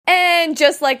And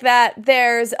just like that,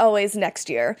 there's always next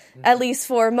year, at least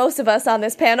for most of us on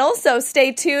this panel. So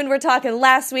stay tuned. We're talking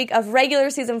last week of regular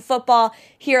season football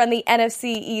here on the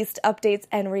NFC East Updates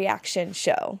and Reaction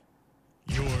Show.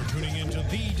 You're tuning into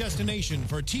the destination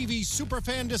for TV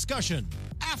superfan discussion,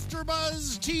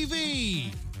 AfterBuzz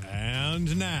TV.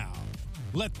 And now,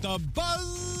 let the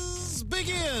buzz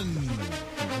begin.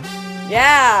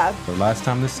 Yeah. For last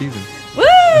time this season. Woo!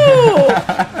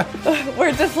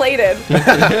 We're deflated.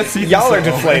 Y'all are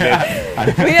deflated.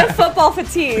 We have football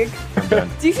fatigue.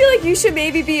 Do you feel like you should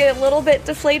maybe be a little bit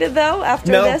deflated, though,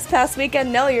 after this past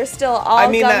weekend? No, you're still all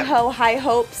gung-ho, high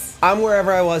hopes. I'm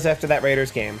wherever I was after that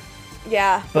Raiders game.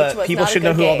 Yeah, but people should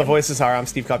know who all the voices are. I'm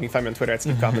Steve Kaufman. You can find me on Twitter at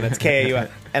Steve Kaufman. That's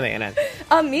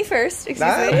Kaumann. Me first. Excuse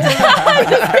me.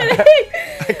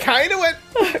 I kind of went.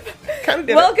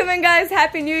 Welcome in, guys.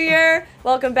 Happy New Year.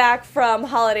 Welcome back from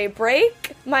holiday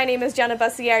break. My name is Jenna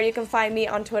Bussiere. You can find me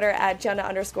on Twitter at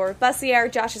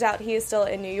Jenna_Bussiere. Josh is out. He is still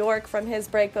in New York from his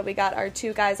break, but we got our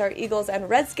two guys, our Eagles and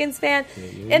Redskins fan,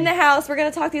 in the house. We're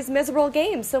going to talk these miserable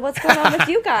games. So what's going on with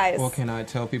you guys? Well, can I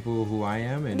tell people who I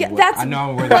am? And I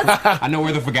know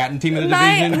we're the forgotten team of the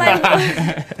division.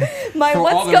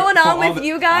 What's going on with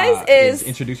you guys is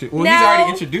introduce it. Well, he's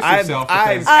already introduced himself.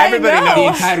 Everybody knows. The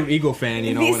entitled Eagle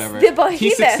fan, whatever.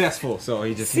 He's successful, so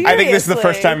he just. I think this is the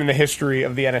first time in the history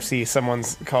of the NFC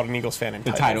someone's called an Eagles fan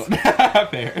entitled.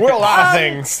 We're a lot of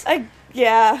things.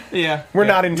 Yeah. We're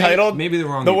not entitled. Maybe the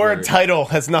wrong word. The word title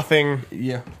has nothing.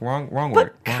 Yeah, wrong word.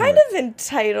 But kind of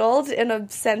entitled in a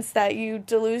sense that you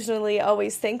delusionally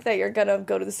always think that you're going to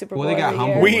go to the Super Bowl. Well, they got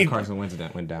humbled when Carson Wentz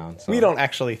went down. So. We don't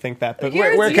actually think that, but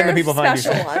where can the people find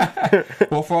you?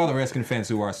 Well, for all the Redskins fans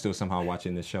who are still somehow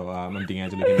watching this show, I'm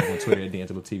D'Angelo. You can me on Twitter at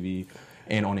D'Angelo TV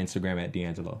and on Instagram at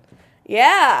D'Angelo.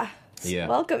 Yeah.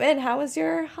 Welcome in. How was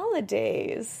your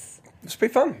holidays? It was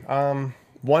pretty fun. 1-1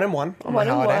 on my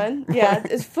holiday. Yeah,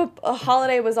 a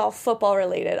holiday was all football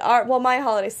related. My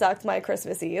holiday sucked. My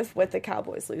Christmas Eve with the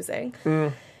Cowboys losing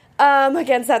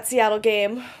against that Seattle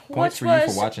game, Points which for you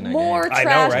was for watching that more game. trash.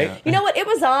 I know, right? You know what? It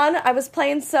was on. I was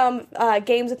playing some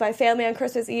games with my family on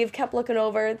Christmas Eve. Kept looking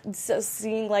over,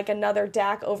 seeing like another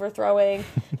Dak overthrowing,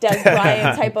 Des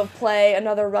Bryant type of play,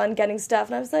 another run getting stuff,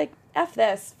 and I was like, F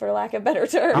this, for lack of a better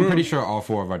term. I'm pretty sure all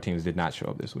four of our teams did not show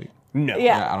up this week. No.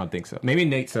 Yeah. I don't think so. Maybe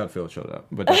Nate Sudfeld showed up,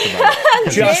 but that's about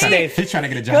it. Just Nate. He's trying to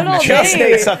get a job. Just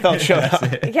Nate Sudfeld showed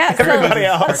up. Yeah, so everybody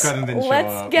else.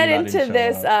 Let's get into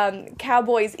this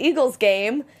Cowboys-Eagles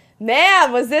game.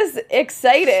 Man, was this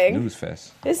exciting. Snooze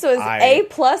fest. This was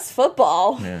A-plus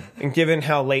football. Yeah. And given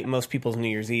how late most people's New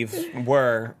Year's Eve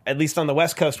were, at least on the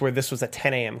West Coast where this was a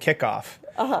 10 a.m. kickoff,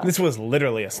 this was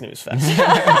literally a snooze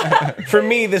fest. For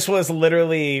me, this was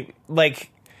literally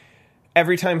like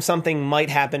every time something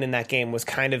might happen in that game was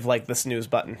kind of like the snooze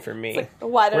button for me. Like,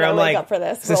 why did I wake up for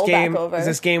this? Roll back over. Is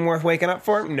this game worth waking up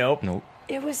for? Nope.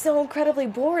 It was so incredibly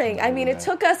boring. I mean, it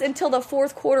took us until the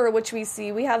fourth quarter, which we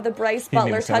have the Bryce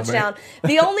Butler touchdown.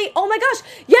 Oh my gosh,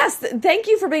 yes, thank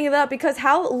you for bringing that up, because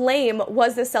how lame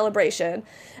was this celebration?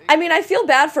 I mean, I feel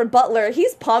bad for Butler.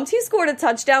 He's pumped. He scored a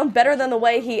touchdown better than the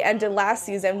way he ended last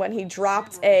season when he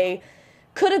dropped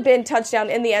could have been touchdown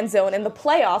in the end zone in the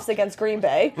playoffs against Green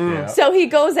Bay. Yeah. So he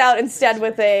goes out instead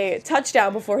with a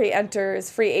touchdown before he enters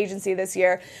free agency this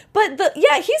year. But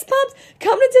he's pumped,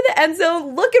 coming into the end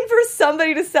zone, looking for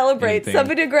somebody to celebrate,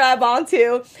 somebody to grab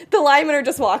onto. The linemen are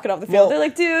just walking off the field. They're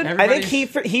like, dude. I think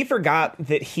he forgot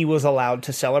that he was allowed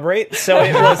to celebrate. So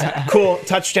it was cool,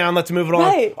 touchdown, let's move it on.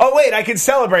 Right. Oh, wait, I can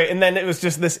celebrate. And then it was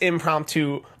just this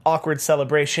impromptu awkward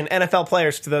celebration. NFL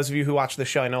players, to those of you who watch the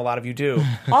show, I know a lot of you do.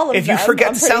 All of if them, you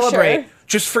forget to celebrate, sure.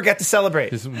 just forget to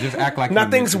celebrate. Just act like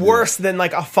nothing's worse than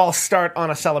like a false start on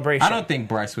a celebration. I don't think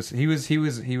Bryce was.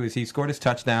 He scored his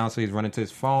touchdown, so he's running to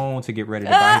his phone to get ready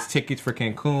to buy his tickets for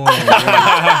Cancun.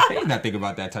 He did not think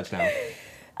about that touchdown.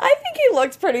 I think he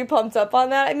looked pretty pumped up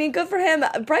on that. I mean, good for him.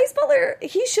 Bryce Butler,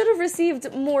 he should have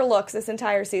received more looks this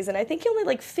entire season. I think he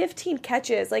only 15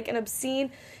 catches, like an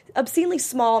obscenely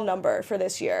small number for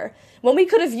this year, when we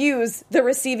could have used the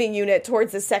receiving unit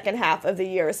towards the second half of the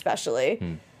year,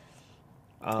 especially.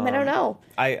 I don't know.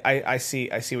 I see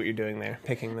what you're doing there.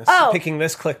 Picking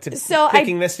this clip to this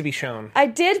to be shown. I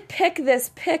did pick this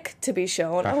pick to be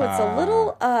shown. Oh, it's a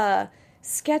little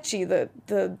sketchy,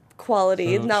 the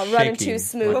quality, not shaky. Running too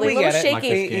smoothly, Well, we a little get it.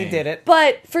 shaky. He did it.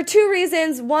 But for two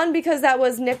reasons. One, because that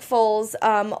was Nick Foles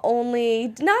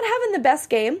only not having the best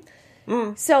game.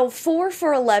 So 4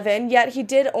 for 11, yet he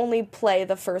did only play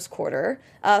the first quarter.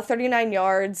 39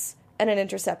 yards, and an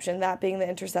interception, that being the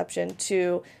interception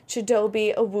to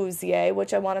Chidobe Awuzie,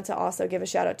 which I wanted to also give a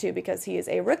shout out to because he is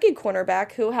a rookie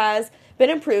cornerback who has been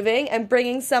improving and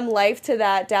bringing some life to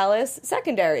that Dallas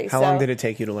secondary. How long did it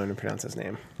take you to learn to pronounce his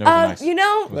name? Nice. You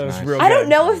know, That was nice. real I don't good.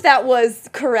 know if that was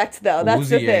correct, though. That's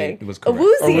the thing. Was correct.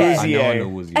 Awuzie. I know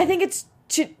Awuzie. I think it's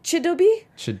Chidobe?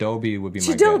 Shidobi would be my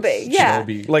Chidobe, guess. yeah.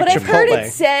 Chidobe. Like But I've heard Chipotle.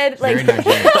 it said, like, Very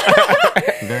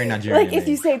Nigerian. Very Nigerian. like if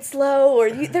you say it slow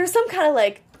or there's some kind of,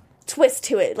 like, twist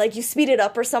to it. Like, you speed it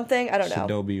up or something. I don't know.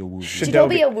 Shidobi Awuzie.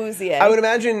 Chidobe Awuzie. I would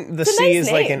imagine the It's a C nice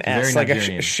is like name. an S, Very like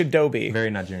Nigerian. a Shidobi. Very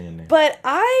Nigerian name. But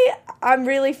I'm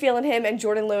really feeling him, and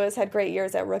Jordan Lewis had great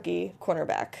years at rookie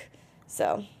cornerback.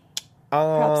 So,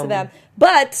 props to them.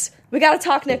 But we got to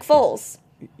talk Nick Foles.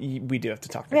 We do have to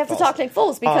talk. We have to talk Nick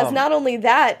Foles because not only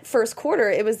that first quarter,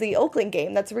 it was the Oakland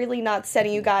game that's really not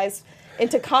setting you guys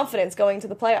into confidence going to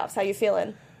the playoffs. How you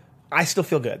feeling? I still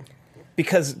feel good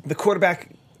because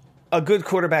a good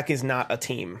quarterback is not a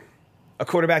team. A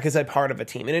quarterback is a part of a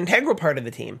team, an integral part of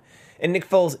the team. And Nick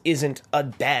Foles isn't a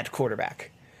bad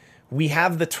quarterback. We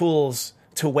have the tools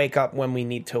to wake up when we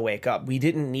need to wake up. We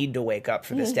didn't need to wake up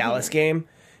for this Dallas game.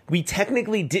 We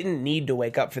technically didn't need to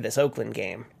wake up for this Oakland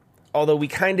game. Although we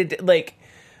kind of,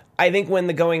 I think when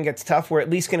the going gets tough, we're at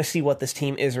least going to see what this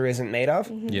team is or isn't made of.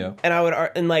 Yeah.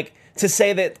 And to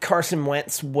say that Carson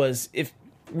Wentz was, if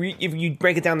you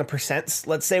break it down to percents,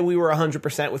 let's say we were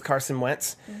 100% with Carson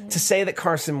Wentz. To say that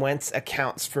Carson Wentz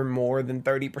accounts for more than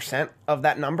 30% of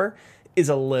that number is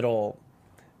a little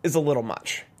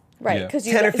much. Right, Yeah. because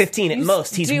 10 or 15 at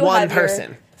most. He's one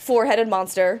person. Four-headed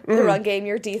monster, the run game,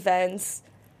 your defense.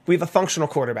 We have a functional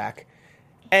quarterback.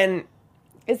 And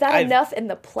Is that enough in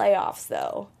the playoffs,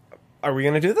 though? are we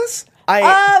going to do this? I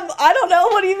don't know.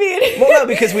 What do you mean? Well, no,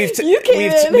 because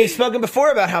we've spoken before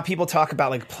about how people talk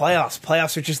about like playoffs.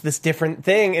 Playoffs are just this different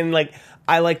thing, and like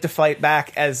I like to fight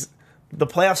back as the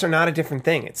playoffs are not a different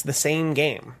thing. It's the same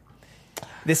game.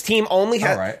 This team only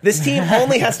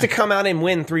has to come out and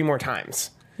win 3 more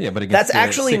times. Yeah, but against That's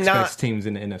actually six not best teams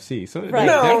in the NFC. So Right, there's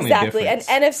definitely exactly. a And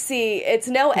difference. NFC, it's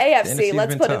no AFC. NFC's Let's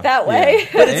been put tough. it that way. Yeah.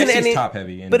 But it's AFC's an top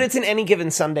heavy. But it's an any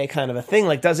given Sunday kind of a thing.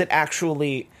 Like, does it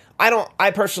actually? I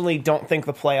personally don't think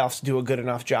the playoffs do a good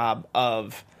enough job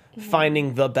of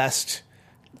finding the best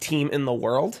team in the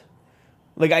world.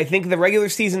 Like, I think the regular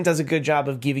season does a good job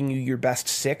of giving you your best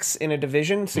 6 in a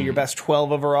division, so your best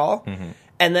 12 overall.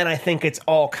 And then I think it's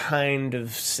all kind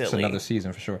of silly. It's another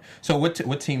season for sure. So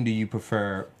what team do you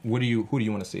prefer? Who do you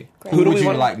want to see? Great. Who do would we you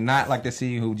want- not like to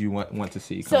see? Who do you want to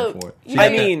see So, coming forward? you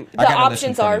got mean, the I got a list in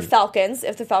options front are of you. Falcons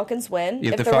if the Falcons win.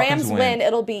 If If the the Falcons Rams win, win,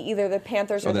 it'll be either the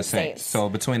Panthers or or the the Saints. Saints. So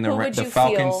between Who would the you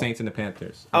Falcons, feel- Saints, and the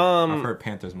Panthers. I've heard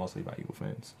Panthers mostly by Eagle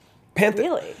fans.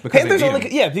 Really? Because Panthers they beat only,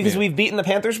 them. because we've beaten the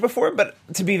Panthers before. But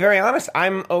to be very honest,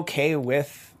 I'm okay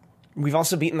with. We've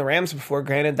also beaten the Rams before.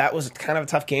 Granted, that was kind of a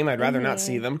tough game. I'd rather not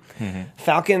see them.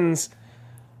 Falcons.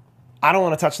 I don't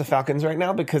want to touch the Falcons right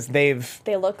now because they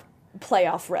look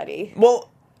playoff ready. well,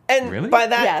 and Really? by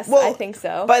that, Yes, well, I think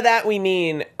so. By that we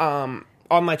mean on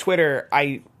my Twitter,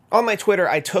 I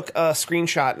took a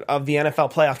screenshot of the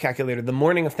NFL playoff calculator the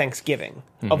morning of Thanksgiving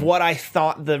of what I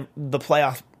thought the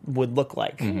playoff would look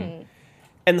like.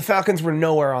 And the Falcons were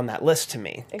nowhere on that list to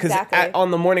me. Because Exactly. on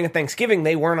the morning of Thanksgiving,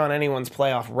 they weren't on anyone's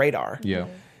playoff radar. Yeah.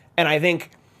 And I think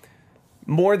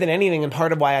more than anything, and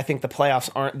part of why I think the playoffs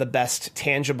aren't the best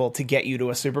tangible to get you to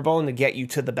a Super Bowl and to get you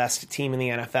to the best team in the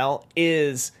NFL,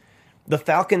 is the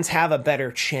Falcons have a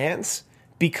better chance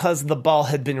because the ball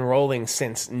had been rolling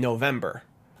since November.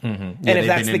 And if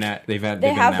that's the They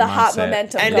have the hot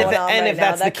momentum and going if, on and right if now.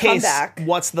 that's the That case, comeback.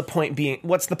 what's the point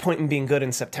in being good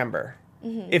in September?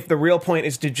 If the real point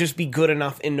is to just be good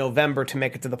enough in November to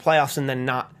make it to the playoffs and then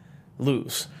not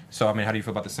lose. So I mean, how do you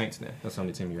feel about the Saints then? That's the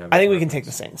only team you have. I think we can take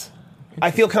the Saints.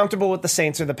 I feel comfortable with the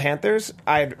Saints or the Panthers.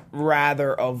 I'd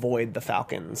rather avoid the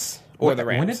Falcons or the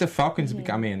Rams. When did the Falcons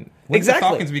become? I mean, when Exactly. did the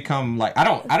Falcons become like? I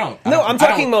don't. No, I'm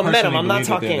talking I don't momentum. personally I'm not believe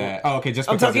that they're talking- that. Oh, okay. Just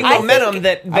I'm because talking of- momentum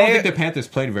that I don't think they're. the Panthers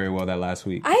played very well that last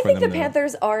week. I for think the them to-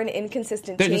 Panthers are an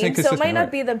inconsistent They're team, just so it inconsistent, might not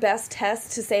right. be the best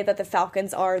test to say that the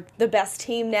Falcons are the best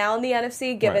team now in the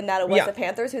NFC, given Right. that it was Yeah. the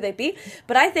Panthers who they beat.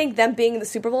 But I think them being the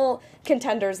Super Bowl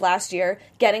contenders last year,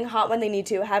 getting hot when they need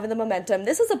to, having the momentum,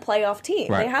 this is a playoff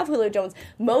team. Right. They have Julio Jones.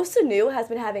 Mo Sanu has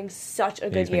been having such a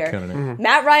good he's been year. killing it.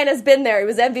 Matt Ryan has been there. He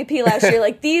was MVP last year.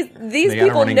 Like these got a people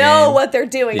running know game. what they're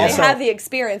doing. Yeah. They have the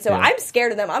experience. So Yeah. I'm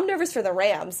scared of them. I'm nervous for the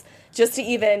Rams just to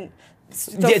even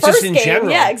the Yeah, first just in game.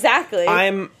 general. Yeah, exactly.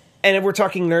 And we're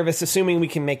talking nervous, assuming we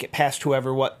can make it past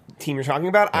what team you're talking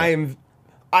about.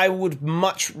 I would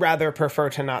much rather prefer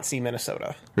to not see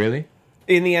Minnesota Really?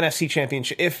 in the NFC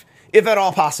Championship. if at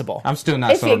all possible. I'm still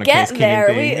not If sold you on the get Case Keenum there,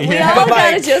 thing. we Yeah. all But,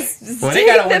 gotta like, just well, take they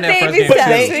gotta the win that first baby game,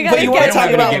 steps. too. We But gotta you wanna get talk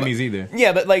there. about- Gimmies either.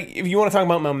 Yeah, but like if you want to talk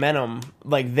about momentum,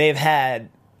 like they've had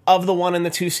of the 1 and the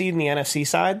 2 seed in the NFC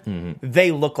side,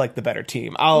 they look like the better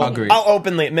team. I'll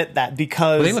openly admit that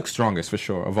because Well, they look strongest for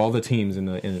sure of all the teams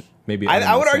in maybe.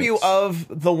 I would the argue Saints. of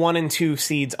the 1 and 2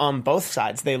 seeds on both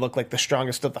sides, they look like the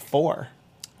strongest of the 4.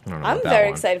 I don't know I'm about that very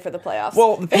one. excited for the playoffs.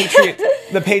 Well, the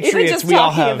Patriots, Even just we all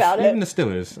talking have. about it. Even the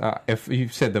Steelers. If you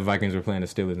said the Vikings were playing the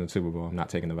Steelers in the Super Bowl, I'm not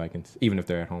taking the Vikings, even if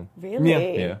they're at home.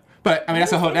 Really? Yeah, but I mean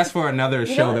that's for another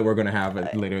show what? that we're going to have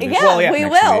later. This Yeah, Well, yeah, we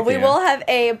next will. week, We yeah. will have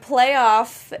a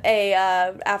playoff,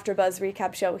 After Buzz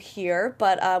recap show here,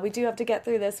 but we do have to get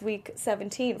through this week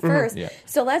 17 first. Yeah.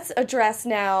 So let's address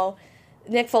now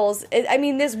Nick Foles. I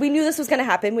mean, we knew this was going to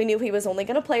happen. We knew he was only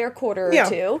going to play a quarter or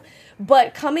two.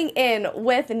 But coming in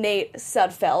with Nate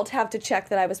Sudfeld, have to check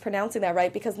that I was pronouncing that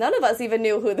right because none of us even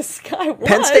knew who this guy was.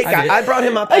 Penn State I guy. did. I brought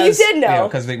him up. Oh, you as, did know. Yeah,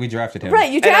 because we drafted him.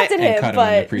 Right, you drafted and him, cut him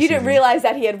in but the you didn't preseason. realize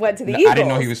that he had went to the No, Eagles. I didn't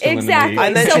know he was still in the league. exactly. I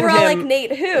So mentioned we're all like, him-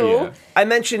 Nate who?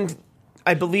 Yeah.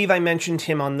 I believe I mentioned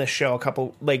him on this show a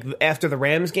couple, like after the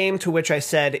Rams game, to which I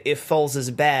said, if Foles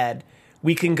is bad,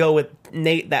 we can go with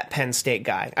Nate, that Penn State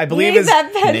guy. I believe Nate,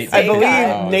 that Penn Nate- State I believe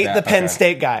guy. Oh, Nate, that- the Penn okay.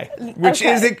 State guy,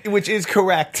 which is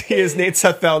correct. He is Nate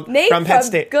Sudfeld Nate from Penn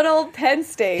State. good old Penn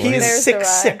State. He There's is the ride.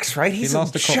 6'6", right? He He's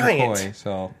lost a to Colt giant. McCoy,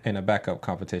 so in a backup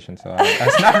competition. So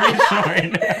that's not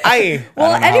reassuring.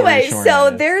 Well, don't know how anyway, reassuring so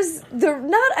that is. there's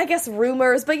not, I guess,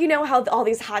 rumors, but you know how all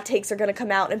these hot takes are going to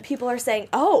come out, and people are saying,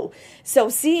 "Oh, so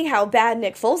seeing how bad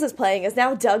Nick Foles is playing, is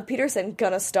now Doug Peterson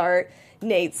going to start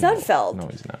Nate Sudfeld?" No,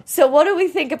 he's not. So what do we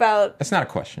think about That's not a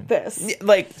question. this?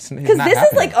 Like, Because this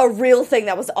is like a real thing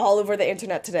that was all over the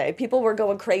internet today. People were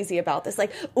going crazy about this.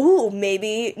 Like, ooh,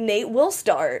 maybe Nate will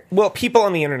start. well, people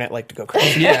on the internet like to go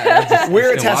crazy. Yeah,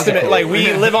 We're a it's testament. illogical. Like,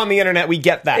 we live on the internet. We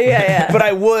get that. Yeah. But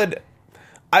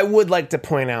I would like to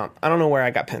point out, I don't know where I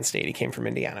got Penn State. He came from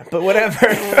Indiana. But whatever.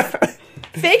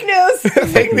 Fake news.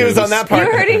 Fake news on that part.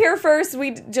 You heard it here first.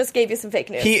 We just gave you some fake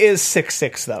news. He is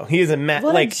 6'6", though. He is a What a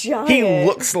like giant. he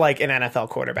looks like an NFL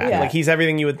quarterback. Yeah. Like he's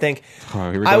everything you would think.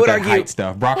 Oh, here we go I with would that argue- height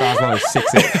stuff. Brock Osweiler is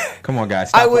 6'8". Come on, guys.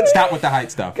 Stop with the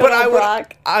height stuff. Go But on,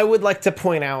 Brock. I would like to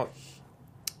point out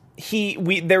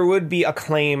there would be a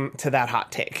claim to that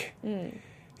hot take.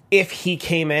 If he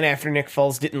came in after Nick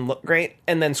Foles didn't look great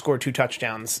and then scored 2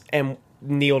 touchdowns and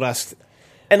kneeled us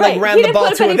and Right, like ran he the didn't ball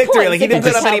put up to a any victory. points Like he didn't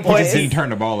against put up any the Cowboys. points. He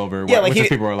turned the ball over. Yeah, like which he- is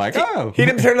people were like, oh. He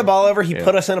didn't turn the ball over. He Yeah.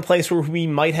 put us in a place where we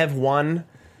might have won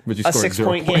But you a scored 6-point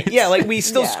 0 game. points. Yeah, like we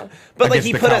still, Yeah. but like Against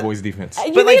he the put Cowboys defense.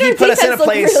 You but, like, made he our put us in a defense look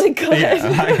place- really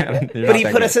good. Yeah. but he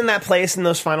put us in that place in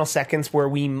those final seconds where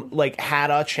we like had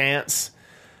a chance.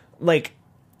 Like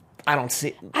I don't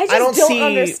see. I just don't see,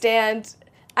 understand.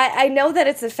 I know that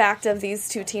it's a fact of these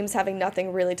two teams having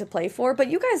nothing really to play for, but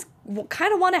you guys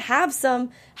kind of want to have some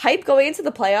hype going into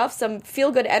the playoffs, some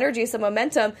feel-good energy, some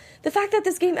momentum. The fact that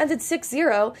this game ended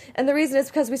 6-0, and the reason is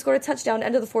because we scored a touchdown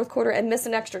end of the fourth quarter and missed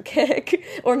an extra kick,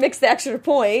 or mixed the extra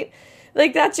point.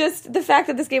 Like, that just, the fact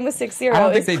that this game was 6-0 I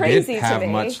don't think is they crazy did to have me.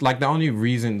 much. Like, the only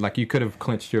reason, like, you could have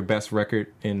clinched your best record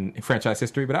in franchise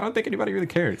history, but I don't think anybody really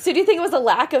cared. So do you think it was a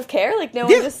lack of care? Like, no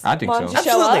one Yeah, just I think wanted so. to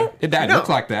show Absolutely. up? That No. looked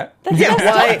like that. That's Yeah, messed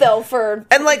why- up, though, for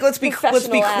And like let's be clear,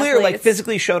 professional like athletes.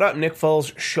 physically showed up. Nick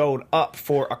Foles showed up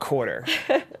for a quarter,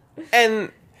 and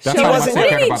That's he how much wasn't. I What do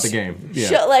cared you about mean the game.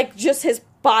 Yeah. like, just his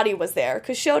body was there.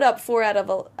 Because showed up 4 out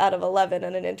of 11,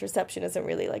 and an interception isn't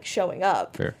really, like, showing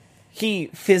up. Fair. He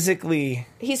physically.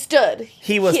 He stood.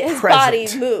 He was his present.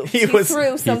 body moved. He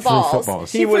threw some threw balls.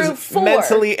 footballs. He He threw was 4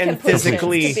 mentally and completions,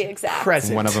 physically to be exact.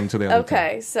 present. One of them to the other.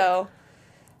 Okay, so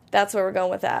that's where we're going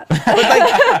with that.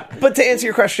 But to answer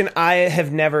your question, I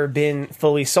have never been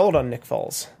fully sold on Nick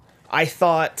Foles. I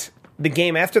thought the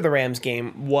game after the Rams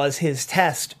game was his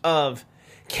test of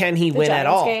can he win at Giants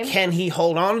all? game? Can he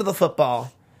hold on to the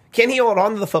football? Can he hold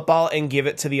on to the football and give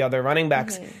it to the other running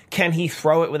backs? Can he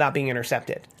throw it without being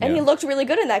intercepted? And he Yeah. looked really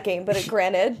good in that game, but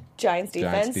granted, Giants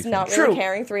defense, defense. not True. really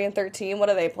caring, 3-13. What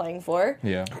are they playing for?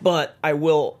 Yeah. But I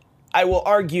will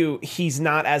argue he's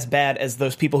not as bad as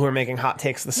those people who are making hot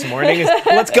takes this morning.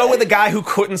 Let's go with the guy who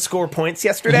couldn't score points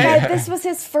yesterday. Yeah, this was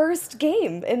his first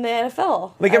game in the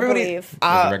NFL. Like I everybody, believe.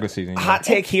 was a regular season, yeah. hot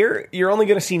take here: you're only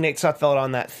going to see Nate Sudfeld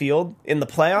on that field in the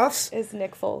playoffs Is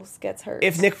Nick Foles gets hurt.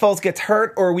 if Nick Foles gets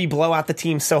hurt, or we blow out the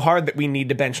team so hard that we need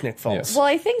to bench Nick Foles. Yes. Well,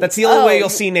 I think That's the only way you'll you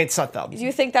see Nate Sudfeld. Do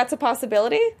you think that's a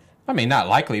possibility? I mean, not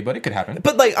likely, but it could happen.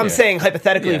 But I'm saying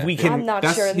hypothetically, if we can, I'm not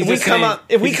sure. if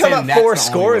we come up 4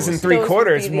 scores in 3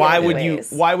 quarters, why would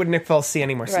Nick Foles see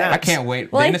any more snaps? I can't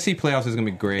wait. Well, the NFC playoffs is gonna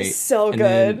be great. So and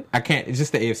good. I can't. It's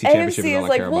just the AFC Championship. AFC is is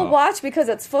like we'll watch because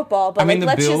it's football, but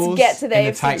let's just get to the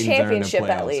AFC Championship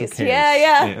at least.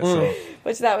 Yeah. So.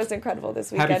 Which that was incredible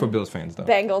this weekend. Happy for Bills fans though.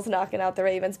 Bengals knocking out the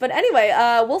Ravens, but anyway,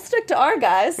 we'll stick to our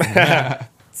guys.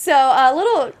 So a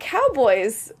little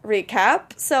Cowboys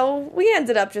recap. So we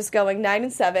ended up just going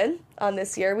 9-7 on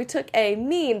this year. We took a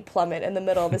mean plummet in the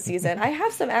middle of the season. I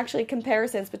have some actually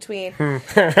comparisons between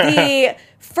the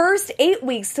first 8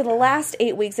 weeks to the last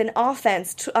 8 weeks in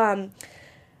offense.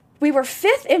 We were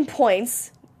 5th in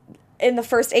points in the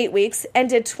first 8 weeks and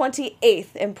did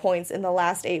 28th in points in the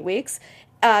last 8 weeks.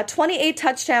 28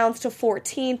 touchdowns to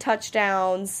 14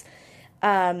 touchdowns.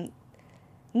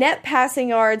 Net passing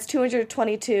yards,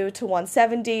 222 to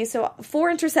 170. So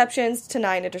 4 interceptions to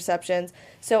 9 interceptions.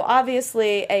 So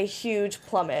obviously a huge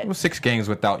plummet. Well, 6 games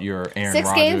without your Aaron 6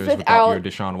 Rodgers, games without your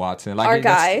Deshaun Watson, our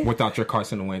guy, without your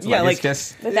Carson Wentz. Yeah, it's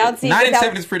just without Zeke,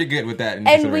 9-7 is pretty good with that.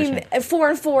 And we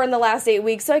 4-4 in the last 8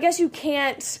 weeks. So I guess you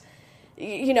can't,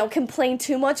 complain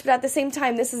too much, but at the same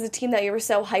time, this is a team that you were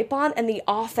so hype on, and the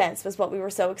offense was what we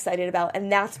were so excited about,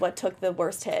 and that's what took the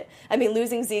worst hit. I mean,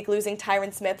 losing Zeke, losing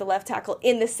Tyron Smith, the left tackle,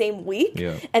 in the same week,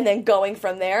 and then going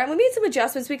from there. And we made some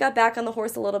adjustments. We got back on the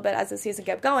horse a little bit as the season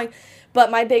kept going, but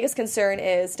my biggest concern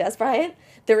is Dez Bryant,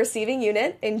 the receiving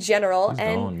unit in general, He's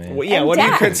and gone, man. What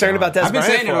are you concerned about Dez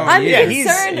Bryant for? I'm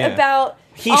concerned about.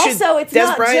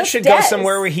 Dez Bryant should go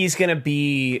somewhere where he's going to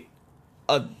be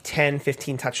a 10,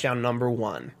 15 touchdown number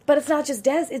 1. But it's not just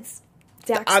Dez, it's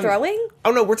Dak's throwing.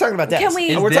 Oh no, we're talking about Dez.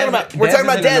 We're talking about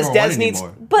Dez.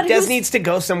 Dez needs to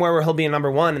go somewhere where he'll be a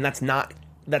number 1, and that's not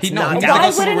Dak.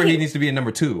 Somewhere he needs to be a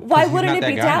number 2. Why wouldn't it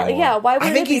be Dallas? Yeah, why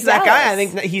wouldn't it be he's that guy. I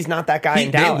think he's not that guy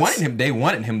in Dallas. They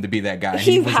wanted him to be that guy.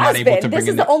 He was has not able been. to bring This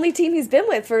is the only team he's been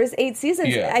with for his 8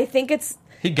 seasons. Yeah. I think it's.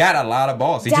 He got a lot of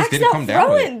balls. He Dak's just didn't come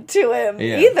down with it. to him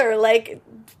either.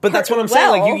 But that's what I'm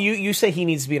saying. Like you say he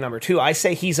needs to be a number 2. I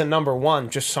say he's a number 1,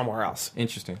 just somewhere else.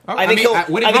 Interesting. I think he'll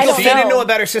fit into a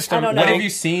better system. What have you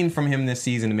seen from him this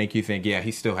season to make you think, yeah,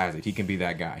 he still has it? He can be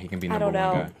that guy. He can be number 1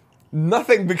 guy.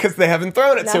 Nothing, because they haven't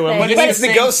thrown it to him. But he needs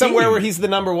to go somewhere where he's the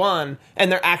number 1,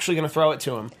 and they're actually going to throw it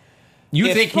to him.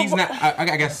 You think he's not?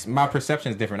 I guess my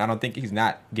perception is different. I don't think he's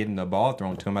not getting the ball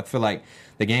thrown to him. I feel like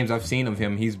the games I've seen of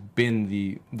him, he's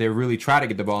been they really try to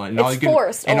get the ball, and all you can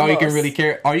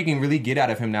really get out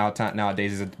of him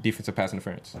nowadays is a defensive pass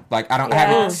interference. Like I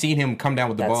haven't seen him come down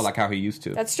with the ball like how he used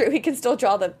to. That's true. He can still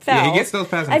draw the fouls. Yeah, he gets those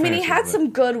pass interferences. I mean, he had some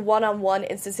good one-on-one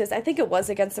instances. I think it was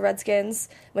against the Redskins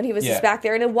when he was just back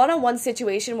there in a one-on-one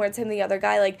situation where it's him and the other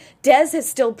guy. Like Dez has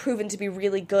still proven to be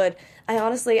really good.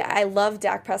 I love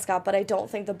Dak Prescott, but I don't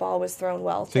think the ball was thrown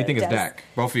well. So you think it's Dak?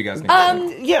 Both of you guys think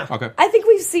it's Dak? Yeah. Okay. I think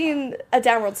we've seen a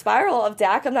downward spiral of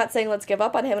Dak. I'm not saying let's give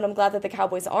up on him, and I'm glad that the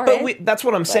Cowboys aren't. But that's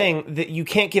what I'm saying, that you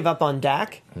can't give up on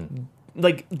Dak.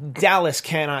 Like, Dallas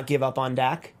cannot give up on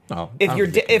Dak. Oh,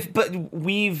 but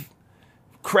we've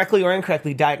correctly or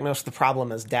incorrectly diagnosed the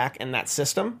problem as Dak and that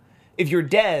system. If you're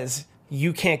Dez,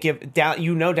 you can't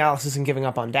Dallas isn't giving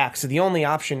up on Dak. So the only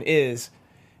option is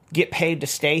get paid to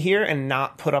stay here and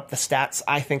not put up the stats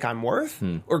I think I'm worth,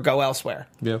 or go elsewhere.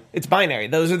 Yeah. It's binary.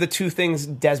 Those are the two things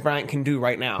Dez Bryant can do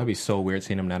right now. That'd be so weird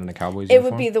seeing him not in the Cowboys It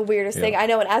uniform. would be the weirdest thing. I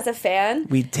know, and as a fan...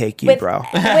 We'd take you, bro.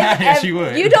 Yes, you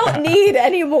would. You don't need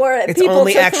any more it's people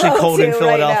only to actually throw cold to in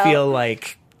Philadelphia right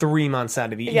like 3 months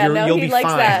out of the year. Yeah, you'll be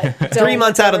fine. 3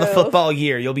 months out of the football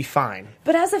year, you'll be fine.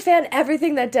 But as a fan,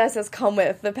 everything that Dez has come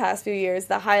with the past few years,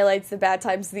 the highlights, the bad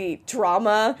times, the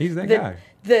drama... He's that guy.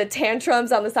 The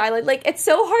tantrums on the sideline, like, it's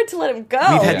so hard to let him go.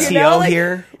 We've had T.O.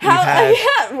 here.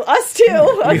 Us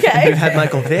too. Okay. We've had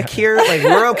Michael Vick here. Like,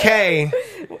 we're okay.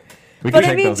 But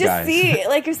I mean, see,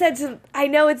 like you said, I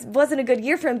know it wasn't a good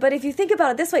year for him, but if you think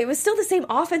about it this way, it was still the same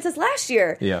offense as last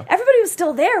year. Yeah. Everybody was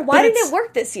still there. Why didn't it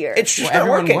work this year? It's just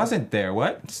everyone working. wasn't there.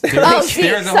 What? There's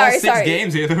a whole 6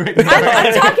 games here right now.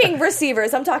 I'm talking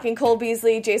receivers. I'm talking Cole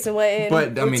Beasley, Jason Witten,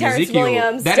 but I mean, Terrence Ezekiel,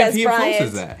 Williams, he Bryant.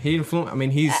 influences that. He influences. I mean,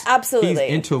 he's absolutely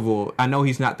interval. I know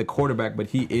he's not the quarterback, but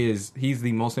he's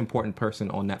the most important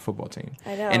person on that football team.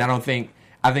 I know, and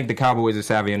I think the Cowboys are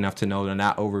savvy enough to know to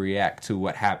not overreact to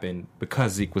what happened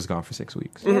because Zeke was gone for 6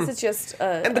 weeks. Yes, it's just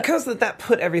and because that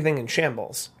put everything in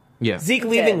shambles. Yeah. Zeke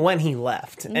leaving when he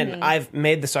left. And I've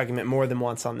made this argument more than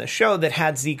once on this show that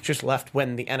had Zeke just left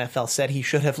when the NFL said he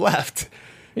should have left,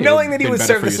 knowing that he would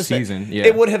serve the season,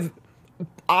 it would have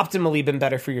optimally been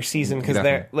better for your season, because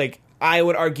I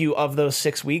would argue of those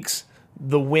 6 weeks,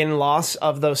 the win-loss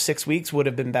of those 6 weeks would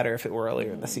have been better if it were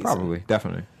earlier in the season. Probably,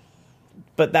 definitely.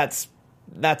 But that's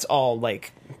that's all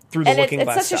like through the and looking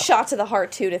glass. It's such a shot to the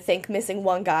heart too to think missing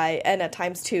one guy and at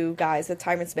times two guys with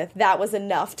Tyron Smith, that was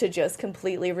enough to just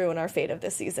completely ruin our fate of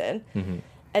this season. Mm-hmm.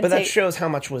 But that shows how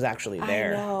much was actually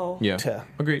there. I know. Yeah,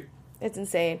 agreed. It's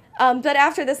insane. But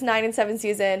after this 9-7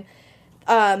 season,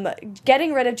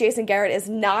 getting rid of Jason Garrett is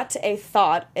not a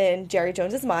thought in Jerry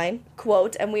Jones's mind,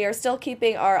 quote, and we are still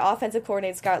keeping our offensive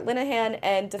coordinator Scott Linehan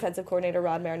and defensive coordinator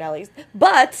Rod Marinelli.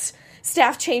 But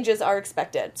staff changes are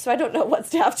expected. So I don't know what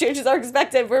staff changes are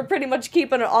expected. We're pretty much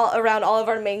keeping it all around all of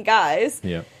our main guys.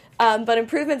 Yeah. But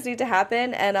improvements need to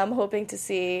happen, and I'm hoping to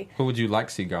see... Who would you like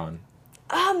to see gone?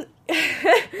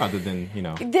 Other than,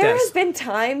 There has been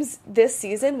times this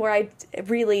season where I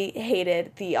really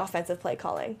hated the offensive play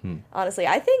calling. Honestly,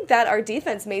 I think that our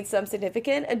defense made some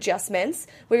significant adjustments.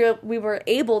 We were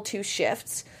able to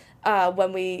shift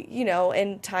when we,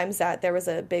 in times that there was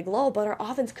a big lull, but our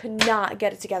offense could not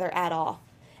get it together at all.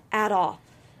 At all.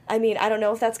 I mean, I don't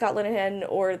know if that's Scott Linehan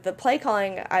or the play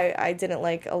calling I didn't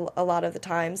like a lot of the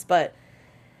times, but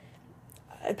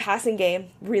passing game,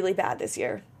 really bad this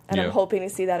year. And I'm hoping to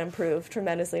see that improve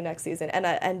tremendously next season.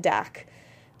 And Dak.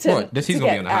 This he's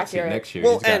going to be on the hot seat next year.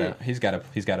 Well, he's got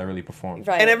to really perform.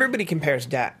 Right. And everybody compares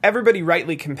Dak. Everybody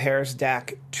rightly compares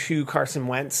Dak to Carson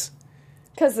Wentz.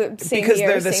 Because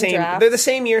they're the same draft. They're the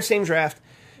same year, same draft.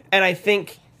 And I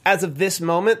think as of this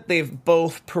moment, they've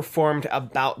both performed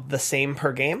about the same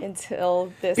per game.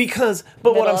 Until this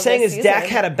But what I'm saying is Dak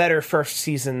had a better first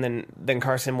season than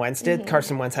Carson Wentz did. Mm-hmm.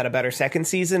 Carson Wentz had a better second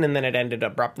season, and then it ended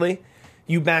abruptly.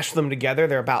 You mash them together,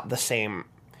 they're about the same.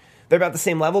 They're about the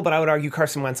same level, but I would argue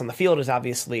Carson Wentz on the field is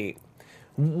obviously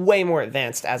way more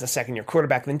advanced as a second-year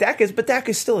quarterback than Dak is, but Dak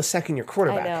is still a second-year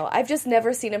quarterback. I know. I've just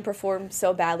never seen him perform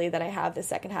so badly than I have the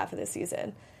second half of the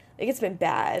season. Like, it's been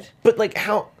bad. But, like,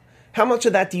 how much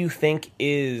of that do you think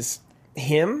is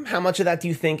him? How much of that do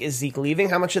you think is Zeke leaving?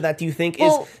 How much of that do you think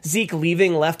is Zeke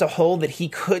leaving left a hole that he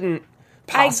couldn't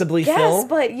possibly fill?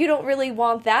 But you don't really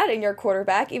want that in your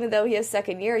quarterback. Even though he is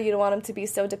second year, you don't want him to be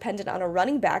so dependent on a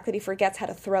running back that he forgets how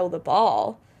to throw the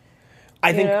ball.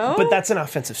 I think, but that's an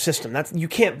offensive system. You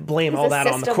can't blame all that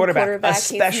on the quarterback,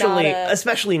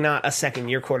 especially not a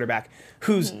second-year quarterback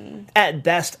who's at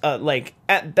best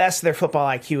their football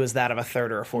IQ is that of a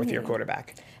third or a fourth-year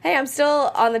quarterback. Hey, I'm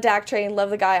still on the Dak train. Love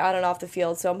the guy on and off the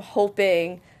field. So I'm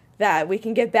hoping that we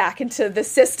can get back into the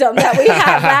system that we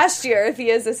had last year. If he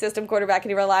is a system quarterback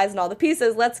and he relies on all the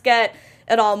pieces, let's get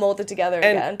it all molded together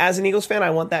again. And as an Eagles fan,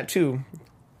 I want that too,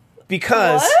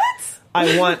 because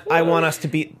I want us to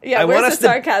beat. Yeah, where's the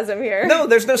sarcasm here? No,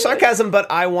 there's no sarcasm,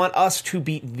 but I want us to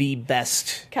beat the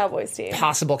best Cowboys team,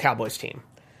 possible Cowboys team.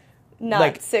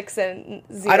 Not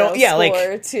 6-0. I don't. Yeah,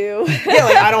 score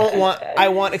I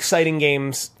want exciting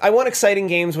games. I want exciting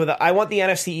games I want the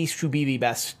NFC East to be the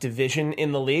best division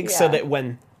in the league, so that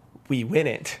when we win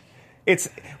it,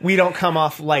 we don't come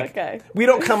off like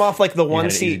the one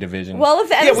seed division. Well, if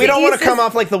the NFC we don't want to East come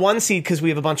off like the one seed because we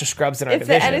have a bunch of scrubs in our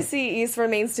division. If the NFC East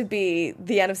remains to be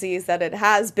the NFC East that it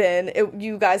has been,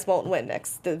 you guys won't win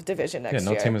the division next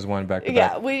year. Yeah, no team has won back to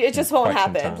back. Yeah, it just won't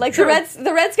happen. Like the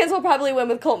Redskins will probably win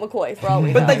with Colt McCoy for all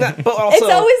we know. But also,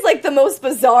 it's always like the most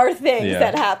bizarre things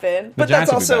that happen. But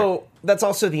that's also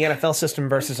the NFL system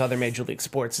versus other major league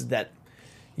sports, is that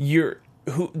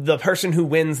the person who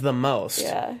wins the most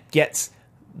gets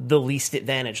the least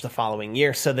advantage the following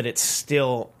year, so that it's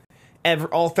still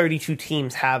all 32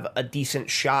 teams have a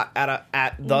decent shot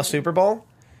at the Super Bowl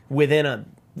within a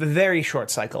very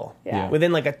short cycle. Yeah.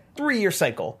 Within like a 3-year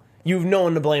cycle. You've no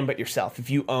one to blame but yourself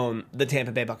if you own the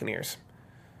Tampa Bay Buccaneers.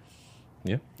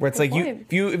 Yeah. Where it's like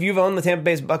if you've owned the Tampa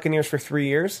Bay Buccaneers for 3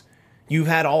 years, you've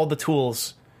had all the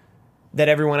tools that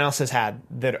everyone else has had,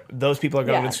 that those people are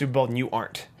going to the Super Bowl and you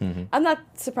aren't. Mm-hmm. I'm not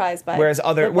surprised by the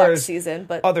Bucs season,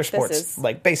 but other sports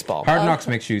like baseball. Hard Knocks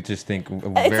makes you just think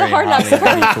it's a Hard Knocks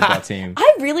football team.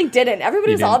 I really didn't.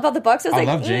 Everybody was all about the Bucs. I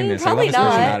love Jameis. Probably I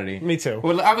love his personality. Me too.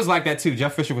 Well, I was like that too.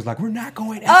 Jeff Fisher was like, "We're not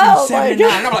going after 7-9."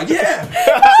 And I'm like, "Yeah,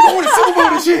 we're going to Super Bowl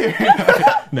this year."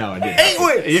 No, I didn't. 8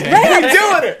 wins. Yeah. We're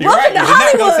doing it. You're right. You're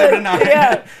not going 7-9.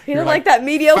 Yeah, he didn't like that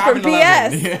mediocre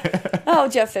BS. Yeah. Oh,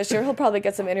 Jeff Fisher. He'll probably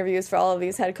get some interviews for all of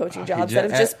these head coaching jobs that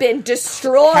have just been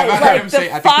destroyed. Like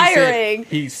the firing.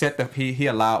 He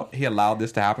allowed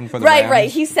this to happen for the Rams. Right.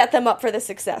 He set them up for the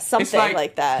success. Something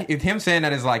like that. Him saying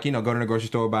that is like, go to the grocery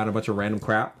store buying a bunch of random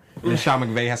crap. then Sean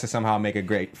McVay has to somehow make a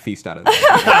great feast out of this.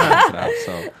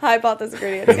 I bought those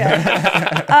ingredients.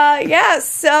 Yeah.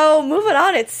 So moving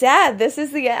on. It's sad. This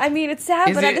is the. I mean, it's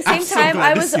sad, but at the same time,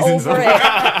 I was over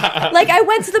it. Like I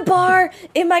went to the bar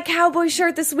in my cowboy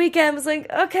shirt this weekend. Was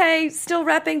like, okay, still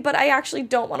repping, but I actually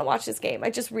don't want to watch this game. I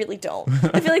just really don't.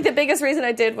 I feel like the biggest reason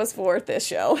I did was for this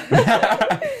show.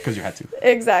 Because you had to.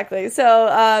 Exactly. So,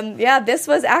 yeah, this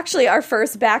was actually our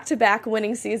first back-to-back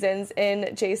winning seasons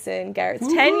in Jason Garrett's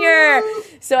tenure.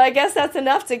 So I guess that's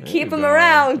enough to keep him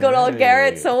around, good old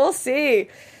Garrett. So we'll see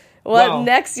what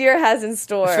next year has in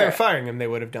store. If they're firing him, they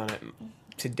would have done it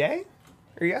today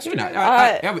or yesterday.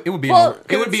 It would be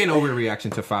an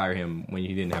overreaction to fire him when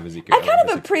he didn't have Ezekiel. I kind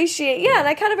of appreciate, and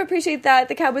I kind of appreciate that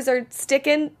the Cowboys are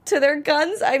sticking to their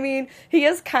guns. I mean, he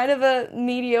is kind of a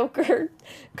mediocre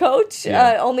coach.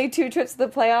 Only 2 trips to the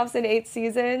playoffs in 8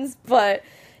 seasons, but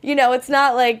it's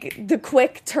not like the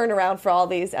quick turnaround for all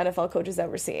these NFL coaches that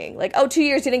we're seeing. Like, 2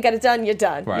 years, you didn't get it done, you're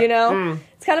done. Right.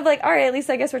 It's kind of like, all right, at least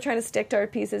I guess we're trying to stick to our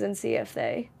pieces and see if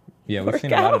they. Yeah, we've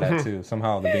seen a lot of that too.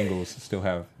 Somehow the Bengals still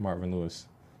have Marvin Lewis.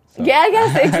 So. Yeah,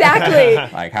 yes, exactly.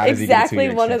 Like, how does exactly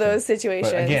he one of those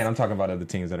situations. But again, I'm talking about other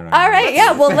teams that are not. All right,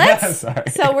 yeah. Well, let's.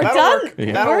 So we're done.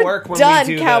 That'll work when done,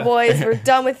 we do Cowboys. We're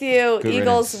done with you, Good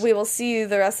Eagles. riddance. We will see you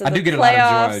the rest of the playoffs. I do get a lot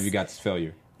of joy if you got this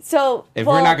failure. So if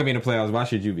we're not gonna be in the playoffs, why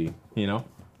should you be?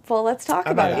 Well, let's talk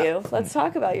about you. Let's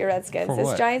talk about your Redskins. For this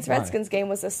what? Giants-Redskins game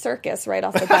was a circus right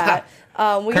off the bat.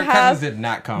 Kirk Cousins did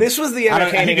not come. This was the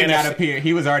entertaining He did not appear.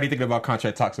 He was already thinking about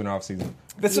contract talks in the offseason.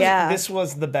 This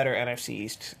was the better NFC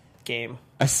East game.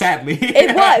 Sadly.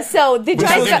 It was. So the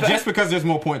Giants just because there's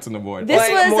more points on the board. This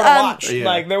was more to watch. Yeah.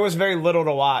 Like there was very little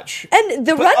to watch. And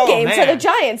the run game for the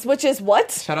Giants, which is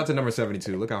what? Shout out to number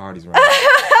 72. Look how hard he's running.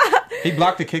 He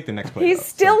blocked the kick the next play. He's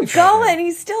still going.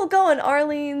 He's still going.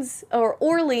 Orleans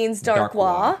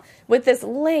Darkwa with this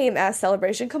lame ass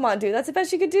celebration. Come on, dude. That's the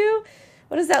best you could do.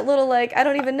 What is that little, I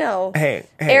don't even know. Hey,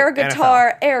 air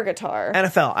guitar.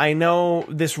 NFL, I know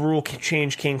this rule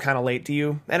change came kind of late to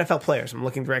you. NFL players, I'm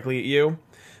looking directly at you.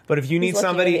 But if you need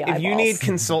somebody, if you need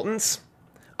consultants,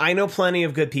 I know plenty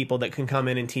of good people that can come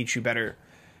in and teach you better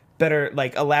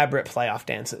elaborate playoff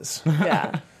dances.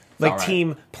 Yeah.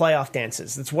 Team playoff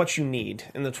dances. That's what you need,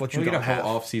 and that's what you don't have. We get a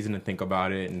whole off season to think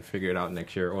about it and figure it out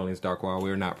next year. Orleans Darkwa,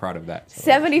 we're not proud of that.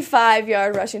 So.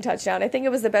 75-yard rushing touchbound. I think it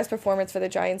was the best performance for the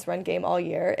Giants run game all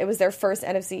year. It was their first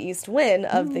NFC East win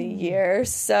of the year.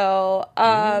 So,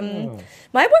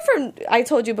 my boyfriend, I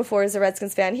told you before, is a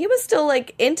Redskins fan. He was still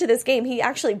into this game. He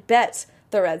actually bet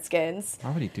the Redskins.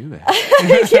 Why would he do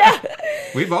that? Yeah.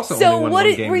 We've also only won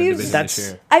one game in the division this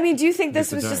year. I mean, do you think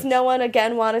this was just no one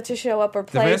again wanted to show up or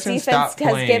play? Defense has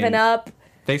given up.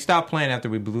 They stopped playing after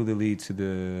we blew the lead to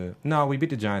the... No, we beat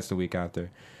the Giants the week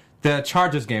after. The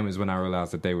Chargers game is when I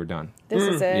realized that they were done. This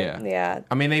is it. Yeah.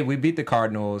 I mean, we beat the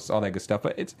Cardinals, all that good stuff,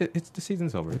 but it's the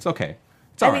season's over. It's okay.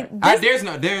 It's all right.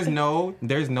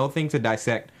 There's no thing to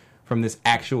dissect from this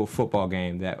actual football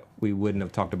game that we wouldn't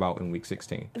have talked about in Week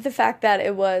 16. The fact that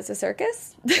it was a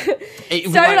circus.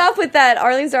 Started off with that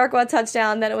Orleans Darkwa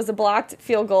touchdown, then it was a blocked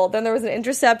field goal, then there was an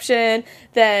interception,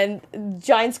 then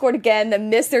Giants scored again, then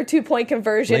missed their 2-point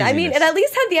conversion. Laziness. I mean, it at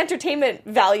least had the entertainment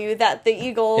value that the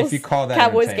Eagles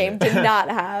Cowboys game did not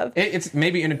have. It's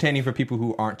maybe entertaining for people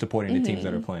who aren't supporting the teams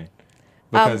that are playing.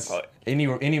 Because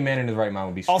any man in his right mind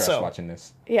would be stressed watching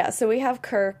this. Yeah, so we have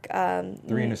Kirk. 3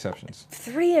 interceptions.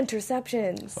 3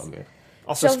 interceptions. That's all good.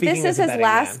 Also, so this is his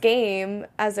last game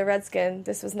as a Redskin.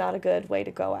 This was not a good way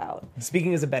to go out.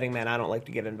 Speaking as a betting man, I don't like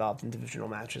to get involved in divisional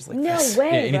matches like no this.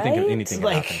 way, anything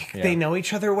they know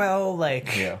each other well.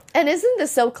 And isn't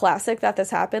this so classic that this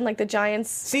happened? The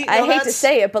Giants. I hate to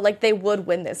say it, but they would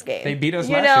win this game. They beat us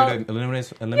last year to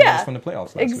eliminate us from the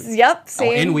playoffs last week. Yep,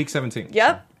 same. In Week 17.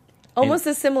 Yep. Almost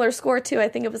a similar score, too. I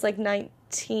think it was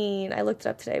 19. I looked it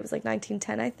up today. It was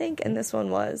 19-10, I think. And this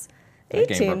one was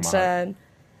 18-10.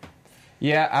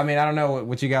 Yeah, I mean, I don't know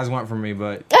what you guys want from me,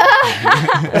 but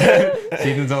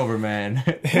season's over, man.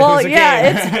 Well, yeah,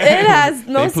 it has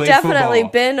most definitely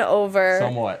been over.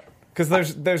 Somewhat.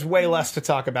 Because there's way less to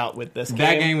talk about with this game.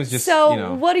 That game was just,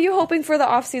 So, what are you hoping for the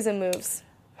offseason moves?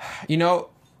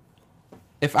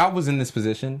 If I was in this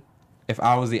position... If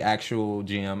I was the actual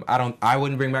GM, I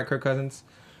wouldn't bring back Kirk Cousins.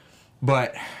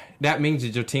 But that means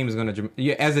that your team is going to...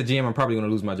 As a GM, I'm probably going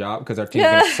to lose my job because our team's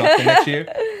going to suck the next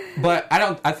year. But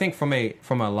I think from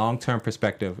a long-term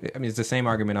perspective, I mean, it's the same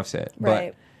argument I've said.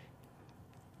 Right.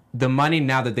 But the money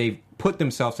now that they've put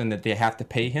themselves in that they have to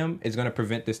pay him is going to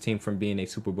prevent this team from being a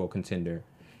Super Bowl contender.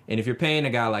 And if you're paying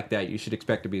a guy like that, you should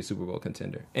expect to be a Super Bowl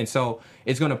contender. And so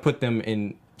it's going to put them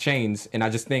in chains. And I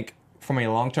just think... from a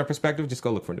long-term perspective, just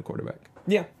go look for a new quarterback.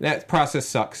 Yeah. That process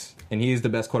sucks, and he is the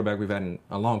best quarterback we've had in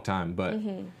a long time. But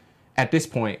at this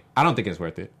point, I don't think it's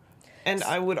worth it. And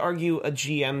I would argue a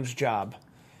GM's job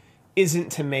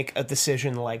isn't to make a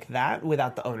decision like that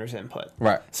without the owner's input.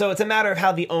 Right. So it's a matter of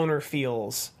how the owner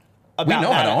feels about We know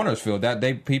that. how the owners feel. That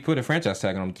he put a franchise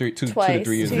tag on him 2 to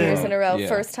 3 years in a row. Yeah.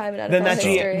 First time in NFL Then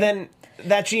history. then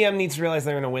that GM needs to realize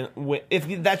they're going to win.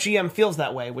 If that GM feels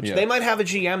that way, which they might have a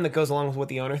GM that goes along with what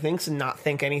the owner thinks and not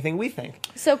think anything we think.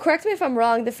 So correct me if I'm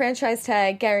wrong, the franchise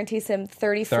tag guarantees him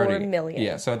 $34 million.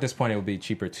 Yeah, so at this point it would be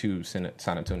cheaper to sign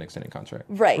him to an extended contract.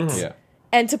 Right. Yeah.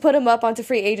 And to put him up onto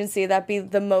free agency, that'd be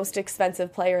the most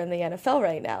expensive player in the NFL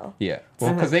right now. Yeah.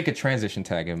 Well, because they could transition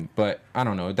tag him, but I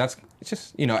don't know. It's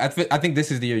just, I think this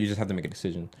is the year you just have to make a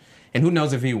decision. And who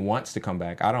knows if he wants to come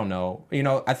back? I don't know.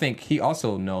 I think he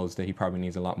also knows that he probably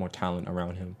needs a lot more talent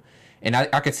around him. And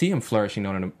I could see him flourishing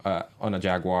on a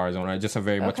Jaguars, on just a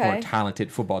very much more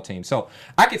talented football team. So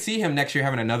I could see him next year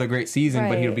having another great season,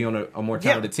 but he'll be on a more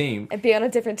talented team. And be on a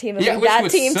different team and lead which that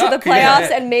would team suck. to the playoffs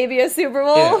and maybe a Super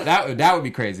Bowl. Yeah, that would be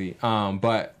crazy.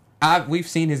 But we've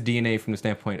seen his DNA from the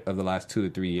standpoint of the last 2 to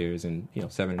 3 years, and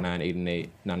 7-9, 8-8,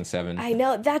 9-7. I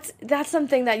know that's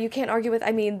something that you can't argue with.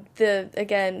 I mean,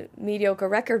 the mediocre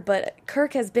record, but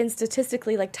Kirk has been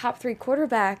statistically like top 3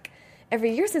 quarterback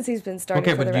every year since he's been starting.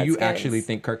 Okay, for but the do you Redskins. actually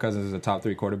think Kirk Cousins is a top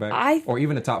 3 quarterback, or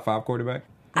even a top 5 quarterback?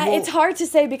 It's hard to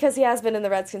say because he has been in the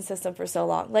Redskins system for so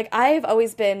long. Like, I've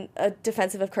always been a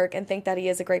defensive of Kirk and think that he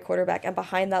is a great quarterback. And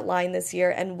behind that line this year,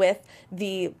 and with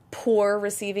the poor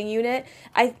receiving unit,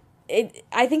 I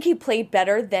think he played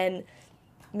better than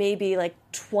maybe like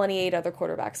 28 other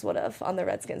quarterbacks would have on the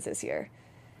Redskins this year.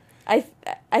 I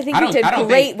think he did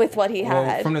great with what he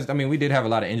had. We did have a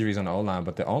lot of injuries on the O-line,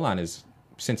 but the O-line is,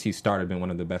 since he started, been one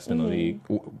of the best in the league.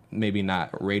 Maybe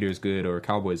not Raiders good or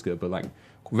Cowboys good, but like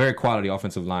very quality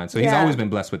offensive line. So he's always been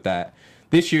blessed with that.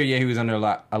 This year, he was under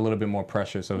a little bit more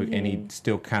pressure, and he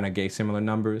still kind of gave similar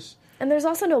numbers. And there's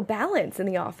also no balance in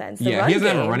the offense. He doesn't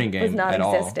have a running game was not at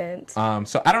existent. all.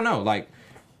 So I don't know. Like,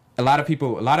 a lot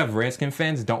of Redskin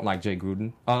fans don't like Jay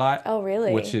Gruden a lot. Oh,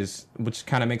 really? Which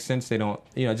kind of makes sense. They don't,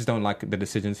 just don't like the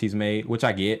decisions he's made, which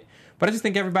I get. But I just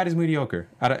think everybody's mediocre.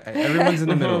 Everyone's in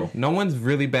the middle. No one's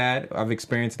really bad. I've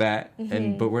experienced that,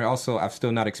 but I've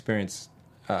still not experienced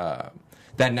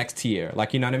that next tier.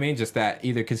 Like, you know what I mean? Just that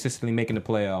either consistently making the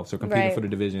playoffs or competing for the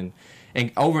division.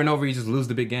 And over, you just lose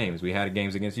the big games. We had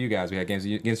games against you guys. We had games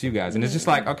against you guys. And it's just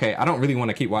like, okay, I don't really want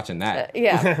to keep watching that.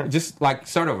 Just like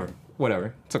start over.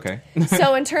 Whatever. It's okay.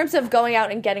 So in terms of going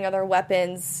out and getting other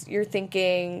weapons, you're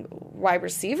thinking wide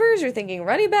receivers? You're thinking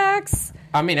running backs?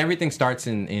 I mean, everything starts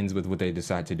and ends with what they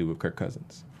decide to do with Kirk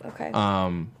Cousins. Okay.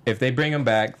 If they bring him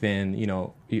back, then,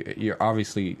 you're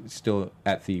obviously still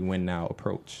at the win now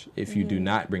approach. If you do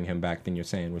not bring him back, then you're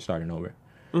saying we're starting over.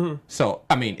 So,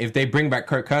 I mean, if they bring back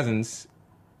Kirk Cousins,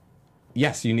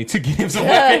 yes, you need to give him some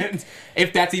weapons.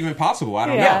 If that's even possible. I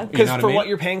don't know. Because what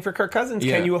you're paying for Kirk Cousins,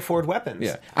 can you afford weapons?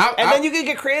 Yeah. Then you can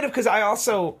get creative, because I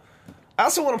also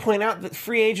want to point out that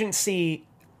free agency,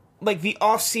 like the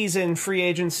off-season free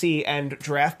agency and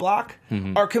draft block,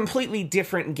 are completely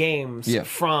different games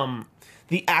from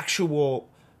the actual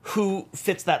who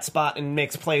fits that spot and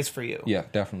makes plays for you. Yeah,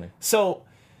 definitely. So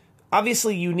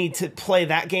obviously you need to play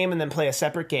that game and then play a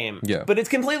separate game. Yeah. But it's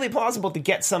completely plausible to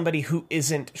get somebody who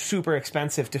isn't super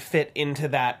expensive to fit into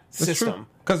that system.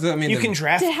 Because you can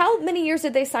draft. How many years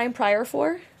did they sign Pryor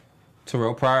for?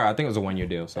 Terrell Pryor, I think it was a 1-year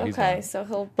deal. So he's gone. So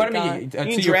he'll be But I gone. mean,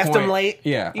 you can draft him late.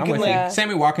 Yeah, You I'm can with like- you.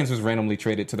 Sammy Watkins was randomly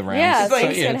traded to the Rams. Yeah, so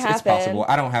things can it's happen. possible.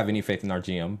 I don't have any faith in our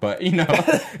GM, but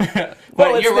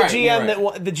Well, it's you're the right, GM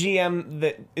you're right. the GM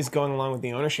that is going along with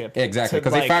the ownership. Exactly,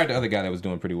 because they fired the other guy that was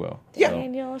doing pretty well. Yeah.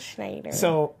 Daniel Schneider.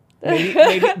 So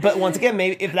maybe, but once again,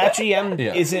 maybe if that GM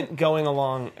isn't going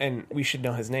along, and we should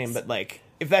know his name, but like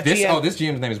if that This GM,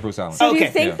 GM's name is Bruce Allen. So do you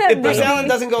think that if Bruce maybe- Allen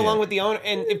doesn't go along with the owner,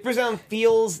 and if Bruce Allen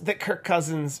feels that Kirk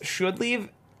Cousins should leave,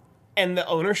 and the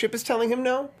ownership is telling him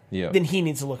no, then he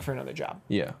needs to look for another job.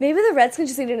 Yeah. Maybe the Redskins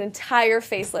just need an entire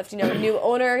facelift. New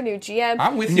owner, new GM.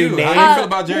 I'm with New you. name. How do you feel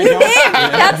about Jerry New Jones? name.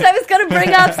 That's what I was going to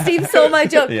bring up. Steve stole my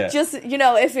joke. Yeah. Just,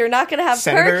 if you're not going to have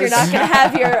Senators. Kirk, you're not going to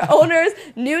have your owners.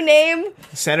 New name.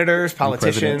 Senators,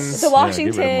 politicians. presidents. The Yeah,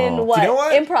 Washington, get rid of them all. what? Do you know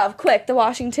what? Improv, quick. The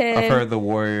Washington. I've heard the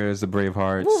Warriors, the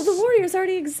Bravehearts. Well, the Warriors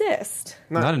already exist.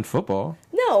 Not in football.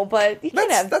 No, but you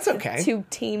can't have That's okay. two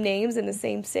team names in the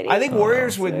same city. I think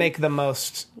Warriors would make the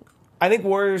most I think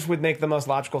Warriors would make the most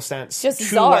logical sense. Just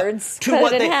Zards.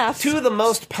 Cut it in half. To the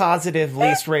most positive,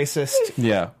 least racist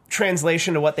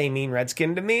translation to what they mean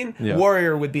Redskin to mean. Yeah.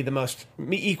 Warrior would be the most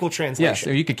equal translation.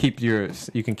 Yes,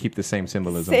 you can keep the same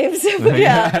symbolism. Same symbol,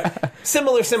 yeah.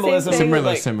 Similar symbolism.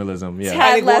 Similar symbolism, yeah.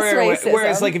 Tad less racism.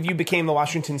 Whereas, like, if you became the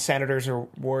Washington Senators or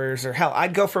Warriors or hell,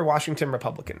 I'd go for Washington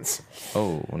Republicans.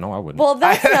 Oh, no, I wouldn't. Well,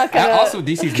 that's not gonna... Also,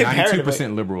 DC's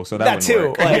 92% liberal, so that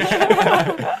wouldn't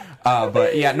work.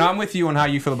 But yeah, no, I'm with you on how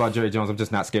you feel about Jerry Jones. I'm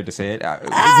just not scared to say it. Nothing's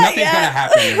gonna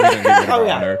happen if we don't give it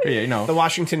honor. Yeah, you know. The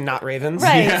Washington not Ravens.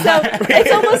 Right. Yeah. So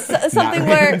it's almost something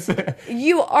where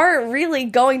you aren't really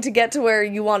going to get to where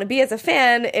you want to be as a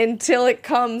fan until it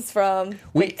comes from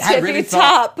tippy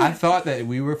top. I thought that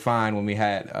we were fine when we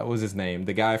had what was his name?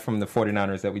 The guy from the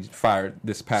 49ers that we fired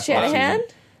this past Shanahan?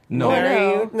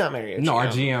 No. Not Mario. No, our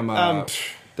GM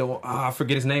I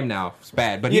forget his name now. It's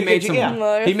bad, but he made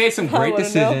some great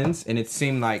decisions, and it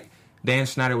seemed like Dan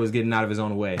Snyder was getting out of his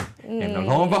own way. And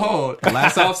lo and behold,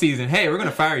 last offseason, hey, we're going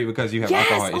to fire you because you have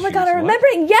alcohol issues. Oh my God, I remember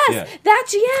it. Yes, that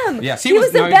GM. Yes, he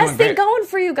was the best thing going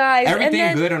for you guys.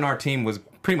 Everything good on our team was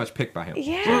pretty much picked by him.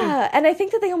 Yeah, and I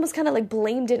think that they almost kind of like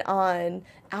blamed it on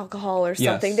alcohol or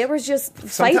something. There was just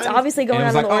fights obviously going on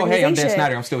in the organization. Hey, I'm Dan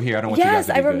Snyder. I'm still here. I don't want you guys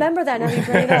to be I remember that. Now you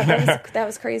bring it up. That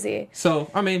was crazy. So,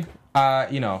 I mean,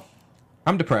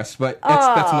 I'm depressed, but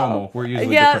that's normal. We're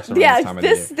usually depressed around this time of the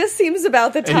year. This seems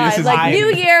about the time. Like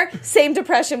New Year, same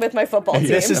depression with my football team.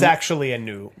 This is actually a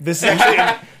new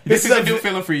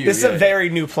feeling for you. This is a very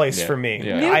new place for me.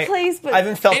 Yeah. New place, but I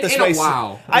haven't felt this way in a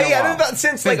while. I haven't felt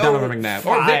since like Donovan McNabb.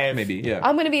 Or Vic, maybe. Yeah.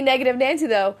 I'm going to be negative Nancy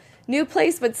though. New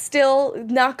place, but still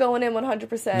not going in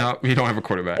 100%. No, we don't have a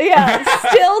quarterback. Yeah,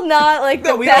 still not like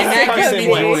the best.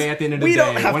 At the end of the we day.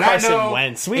 don't have Carson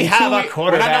Wentz. We have a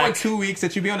quarterback. When I know in 2 weeks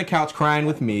that you'll be on the couch crying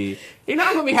with me, you're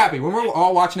not going to be happy. When we're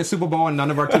all watching the Super Bowl and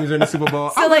none of our teams are in the Super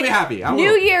Bowl, I'm going to be happy.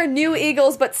 New year, new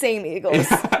Eagles, but same Eagles.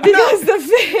 Because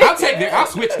I'll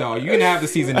switch though. You can have the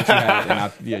season that you had,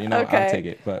 and I'll take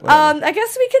it. But I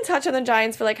guess we can touch on the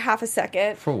Giants for like half a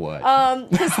second. For what?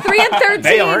 Because 3-13.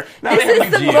 They are.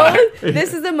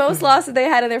 This is the most loss that they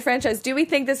had in their franchise. Do we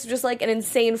think this is just like an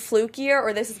insane fluke year,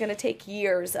 or this is going to take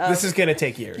years? This is going to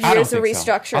take years. Years of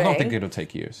restructuring. So. I don't think it'll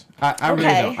take years. I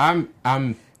really don't.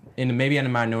 I'm maybe in the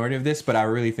minority of this, but I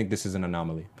really think this is an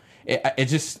anomaly. It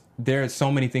just, there are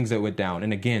so many things that went down.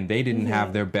 And again, they didn't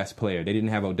have their best player. They didn't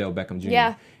have Odell Beckham Jr.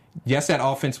 Yeah. Yes, that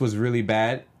offense was really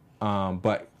bad,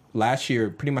 but last year,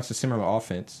 pretty much a similar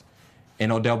offense.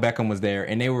 And Odell Beckham was there,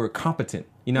 and they were competent.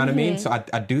 You know what I mean? So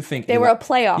I do think they were a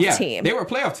playoff team. They were a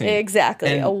playoff team. Exactly.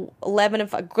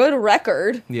 11-5, good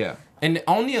record. Yeah. And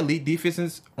only elite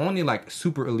defenses, only like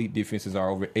super elite defenses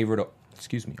are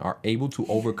able to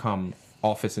overcome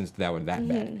offenses that were that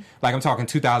bad. Like I'm talking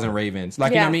 2000 Ravens.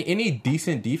 Like you know what I mean? Any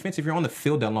decent defense, if you're on the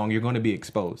field that long, you're going to be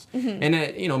exposed. And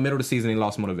then middle of the season, they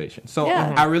lost motivation. So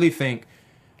I really think,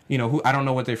 I don't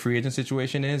know what their free agent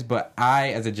situation is, but I,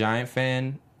 as a Giant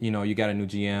fan, you got a new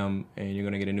GM and you're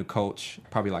going to get a new coach,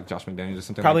 probably like Josh McDaniels or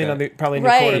something like that. Probably a new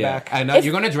quarterback. Yeah. I know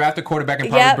you're going to draft a quarterback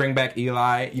and probably bring back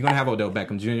Eli. You're going to have Odell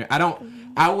Beckham Jr.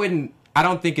 I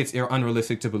don't think it's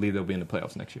unrealistic to believe they'll be in the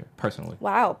playoffs next year, personally.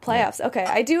 Wow, playoffs. Yeah. Okay,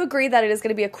 I do agree that it is going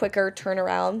to be a quicker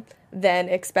turnaround than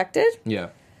expected. Yeah.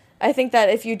 I think that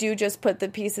if you do just put the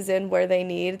pieces in where they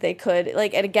need, they could,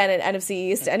 and again, in NFC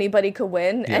East, anybody could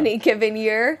win any given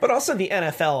year. But also the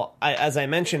NFL, as I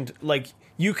mentioned,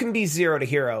 you can be 0 to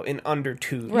hero in under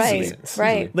 2 seasons.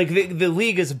 Right. Like, the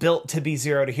league is built to be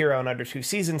 0 to hero in under 2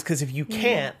 seasons, because if you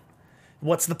can't,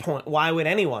 what's the point? Why would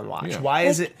anyone watch? Yeah. Why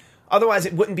is it... Otherwise,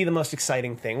 it wouldn't be the most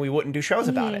exciting thing. We wouldn't do shows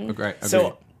about it. Agreed.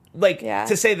 So,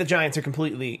 to say the Giants are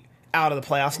completely out of the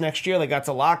playoffs next year, that's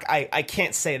a lock, I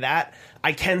can't say that.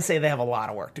 I can say they have a lot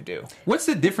of work to do. What's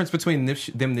the difference between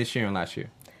them this year and last year?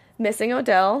 Missing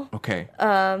Odell. Okay.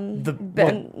 That's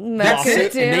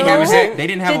it. They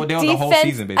didn't have Odell the whole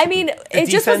season, basically. I mean, it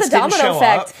just was a domino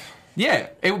effect. Yeah,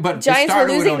 but Giants were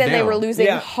losing, then they were losing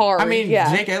hard. I mean,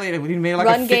 Jake Elliott, he made like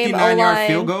a 59-yard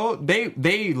field goal.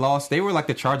 They lost. They were like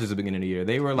the Chargers at the beginning of the year.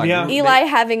 They were like Eli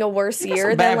having a worse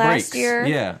year than last year.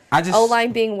 Yeah,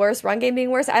 O-line being worse, run game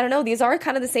being worse. I don't know. These are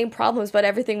kind of the same problems, but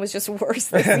everything was just worse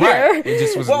this year. Right. It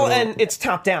just was and it's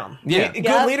top down. Yeah,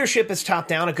 good leadership is top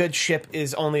down. A good ship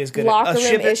is only as good. Locker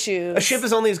room issues. A ship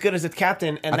is only as good as its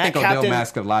captain. And I think Odell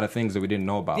masked a lot of things that we didn't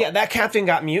know about. Yeah, that captain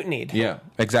got mutinied. Yeah,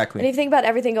 exactly. And if you think about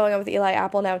everything going on with Eli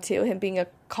Apple now too, him being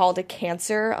called a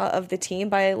cancer of the team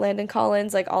by Landon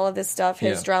Collins, all of this stuff,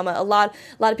 his drama, a lot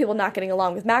of people not getting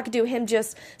along with McAdoo, him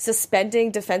just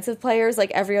suspending defensive players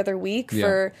every other week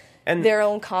for their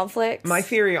own conflicts. My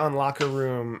theory on locker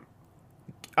room,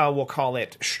 we'll call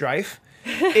it strife,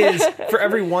 is for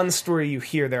every one story you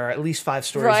hear, there are at least 5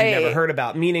 stories you never heard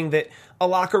about. Meaning that a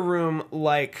locker room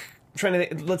like.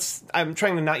 I'm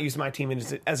trying to not use my team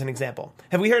as an example.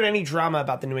 Have we heard any drama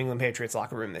about the New England Patriots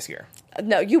locker room this year?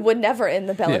 No, you would never in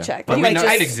the Belichick. Yeah. But we know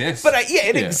it exists. But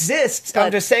it exists.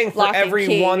 I'm just saying, for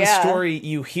every one yeah. story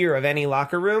you hear of any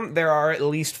locker room, there are at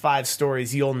least 5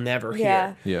 stories you'll never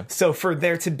hear. Yeah. So for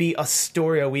there to be a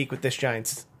story a week with this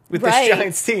Giants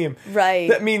team,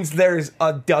 that means there's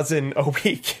a dozen a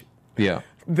week. Yeah.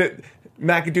 That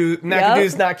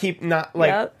McAdoo's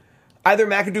not. Either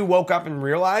McAdoo woke up and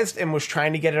realized and was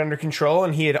trying to get it under control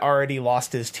and he had already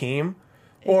lost his team,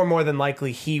 or more than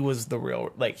likely he was the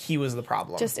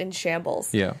problem. Just in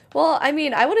shambles. Yeah. Well, I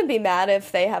mean, I wouldn't be mad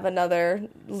if they have another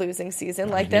losing season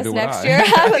like this next year.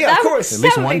 Yeah, of course. At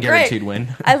least one guaranteed win.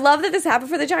 I love that this happened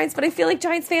for the Giants, but I feel like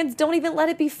Giants fans don't even let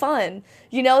it be fun.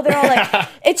 You know, they're all like,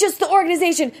 it's just the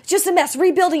organization, just a mess,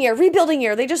 rebuilding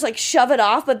year. They just like shove it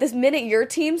off, but this minute your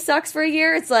team sucks for a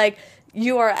year, it's like,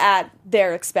 you are at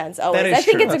their expense always. I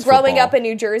think it's a growing up in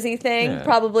New Jersey thing,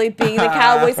 probably being the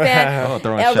Cowboys fan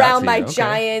around my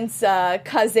Giants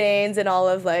cousins and all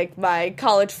of like my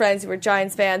college friends who were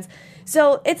Giants fans.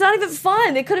 So it's not even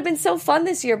fun. It could have been so fun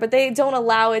this year, but they don't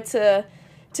allow it to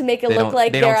make it look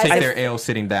like they don't take their L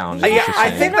sitting down.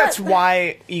 I think that's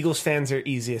why Eagles fans are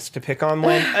easiest to pick on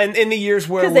and in the years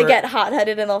where because they get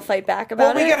hot-headed and they'll fight back about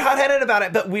it. Well, we get hot-headed about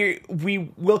it, but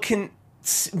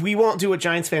we won't do what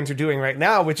Giants fans are doing right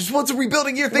now, which is, it's a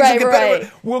rebuilding year. Things will get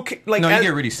better. You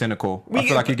get really cynical. I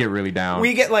feel like you get really down.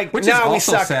 We get like, which now is we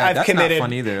suck. sad. I've That's committed. Not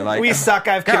fun either. Like, we suck.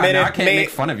 I've committed. Now I can't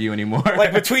make fun of you anymore.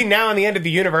 Like between now and the end of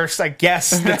the universe, I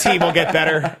guess the team will get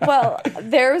better. Well,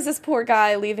 there was this poor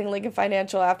guy leaving Lincoln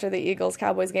Financial after the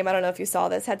Eagles-Cowboys game. I don't know if you saw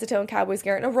this. Head-to-toe in Cowboys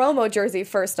gear and a Romo jersey.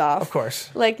 First off, of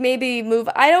course. Like maybe move.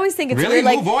 I always think it's really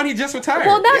weird. Move on. He just retired.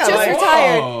 Well, not just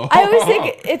retired. Whoa. I always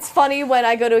think it's funny when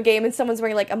I go to a game and someone's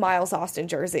wearing like a Miles Austin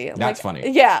jersey. That's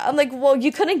funny. Yeah, I'm like, well,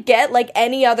 you couldn't get like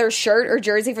any other shirt or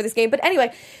jersey for this game. But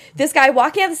anyway, this guy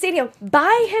walking out of the stadium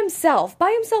by himself.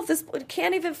 This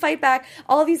can't even fight back.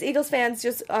 All these Eagles fans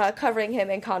just covering him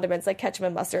in condiments like ketchup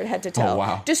and mustard, head to toe. Oh,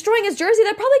 wow. Destroying his jersey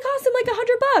that probably cost him like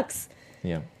 $100.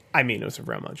 Yeah. I mean, it was a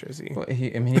Romo jersey. Well, he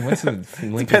went to the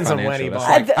Lincoln Depends Financial. on when he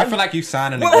bought. I feel like you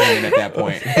signed an agreement at that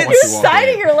point. You're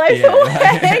signing your life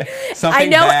away. Something I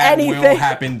know bad anything will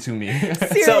happen to me.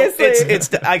 Seriously. So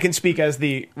it's I can speak as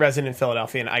the resident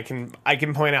Philadelphian. I can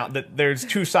point out that there's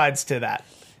 2 sides to that.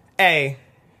 A,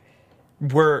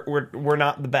 we're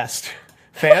not the best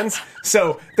fans,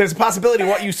 so there's a possibility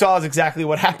what you saw is exactly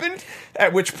what happened.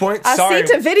 At which point, sorry,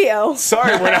 to video.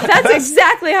 Sorry, we're not. That's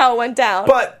exactly how it went down.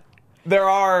 But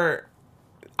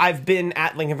I've been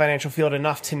at Lincoln Financial Field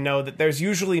enough to know that there's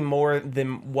usually more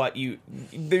than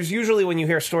there's usually when you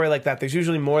hear a story like that, there's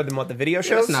usually more than what the video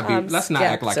shows. Let's not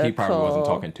act like he probably wasn't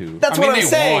talking to. That's what I'm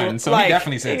saying. Won, so he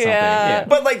definitely said something. Yeah.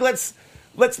 But like, let's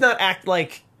not act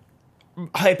like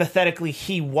hypothetically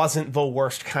he wasn't the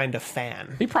worst kind of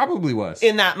fan. He probably was.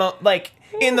 In that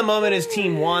in the moment his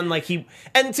team won,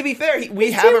 and to be fair,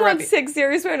 we have a won 6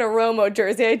 years wearing a Romo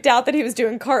jersey. I doubt that he was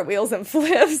doing cartwheels and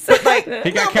flips.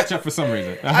 He got ketchup for some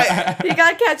reason. He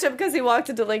got ketchup because he walked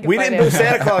into Lincoln. We didn't boo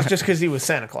Santa Claus just because he was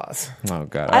Santa Claus. Oh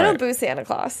God! I don't boo Santa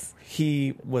Claus.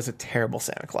 He was a terrible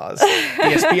Santa Claus.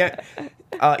 ESPN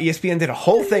did a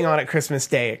whole thing on it Christmas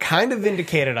Day. It kind of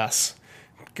vindicated us.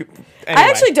 Anyway. I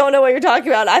actually don't know what you're talking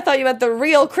about. I thought you meant the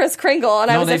real Kris Kringle, and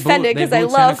I was offended because I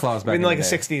love in like the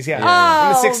 60s. Yeah, oh,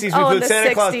 in the 60s we booed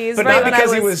Santa Claus, but right not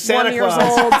because he was Santa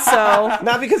Claus. Old, so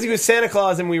not because he was Santa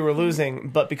Claus and we were losing,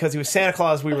 but because he was Santa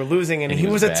Claus we were losing, and he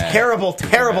was a terrible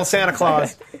Santa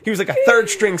Claus. He was like a 3rd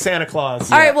string Santa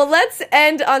Claus. All right, well, let's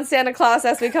end on Santa Claus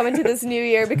as we come into this new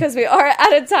year because we are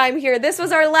out of time here. This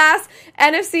was our last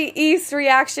NFC East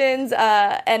reactions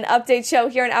and update show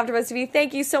here on AfterBuzz TV.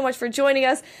 Thank you so much for joining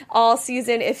us all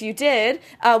season. If you did,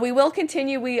 we will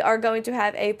continue. We are going to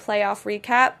have a playoff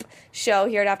recap show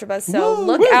here at AfterBuzz, so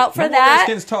look out for that.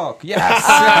 Redskins talk,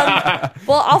 yes.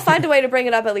 Well, I'll find a way to bring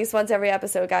it up at least once every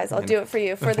episode, guys. I'll do it for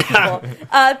you, for the people.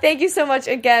 Thank you so much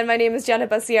again. My name is Jenna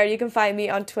Bussier. You can find me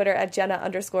on Twitter at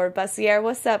Jenna_Bussier.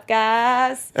 What's up,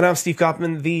 guys? And I'm Steve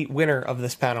Kaufman, the winner of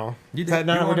this panel. You did.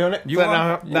 Now we're doing it. You won.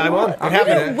 I won. You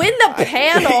didn't win the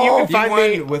panel. You can find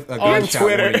me with a on gunshot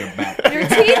Twitter. in your back. Your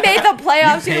team made the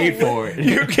playoffs. You paid for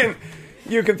it.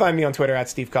 You can find me on Twitter at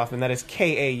Steve Kaufman. That is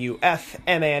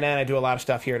KAUFMANN. I do a lot of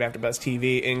stuff here at AfterBuzz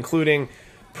TV, including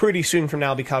pretty soon from now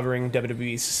I'll be covering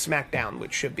WWE's SmackDown,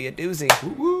 which should be a doozy.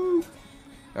 Woo-woo.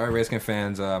 All right, Redskin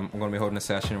fans, I'm going to be holding a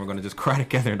session. We're going to just cry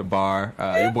together in the bar.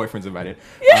 Your boyfriend's invited.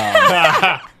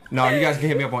 No, you guys can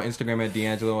hit me up on Instagram at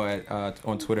D'Angelo,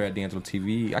 on Twitter at D'Angelo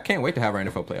TV. I can't wait to have our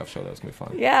NFL playoff show. That's going to be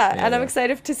fun. Yeah, and I'm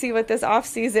excited to see what this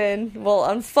offseason will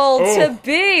unfold to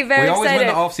be. Very excited. We always win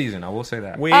the offseason, I will say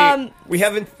that. We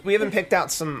haven't picked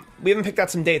out some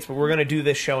dates, but we're going to do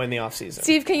this show in the offseason.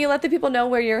 Steve, can you let the people know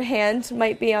where your hand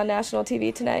might be on national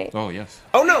TV tonight? Oh, yes.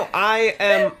 Oh, no,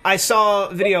 I saw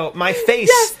a video, my face.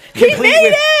 Yes,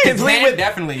 complete with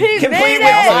definitely. Complete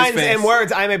with lines and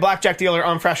words. I'm a blackjack dealer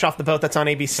on Fresh Off the Boat. That's on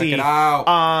ABC. Check it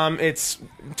out. It's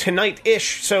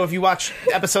tonight-ish, so if you watch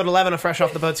episode 11 of Fresh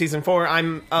Off the Boat season 4,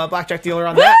 I'm a blackjack dealer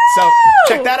on that. So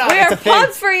check that out. We are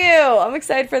pumped for you. I'm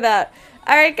excited for that.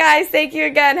 All right, guys. Thank you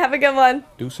again. Have a good one.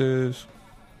 Deuces.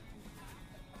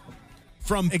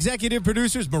 From executive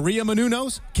producers Maria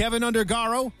Menounos, Kevin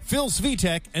Undergaro, Phil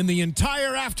Svitek, and the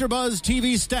entire AfterBuzz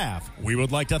TV staff, we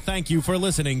would like to thank you for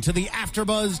listening to the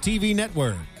AfterBuzz TV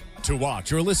network. To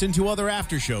watch or listen to other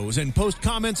after shows and post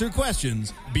comments or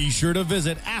questions, be sure to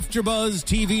visit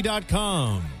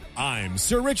AfterBuzzTV.com. I'm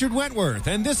Sir Richard Wentworth,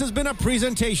 and this has been a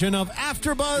presentation of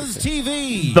AfterBuzz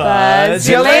TV. Buzz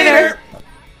you later.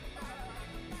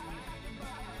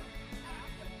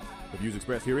 The views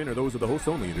expressed herein are those of the hosts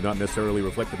only and do not necessarily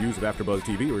reflect the views of AfterBuzz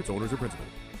TV or its owners or principals.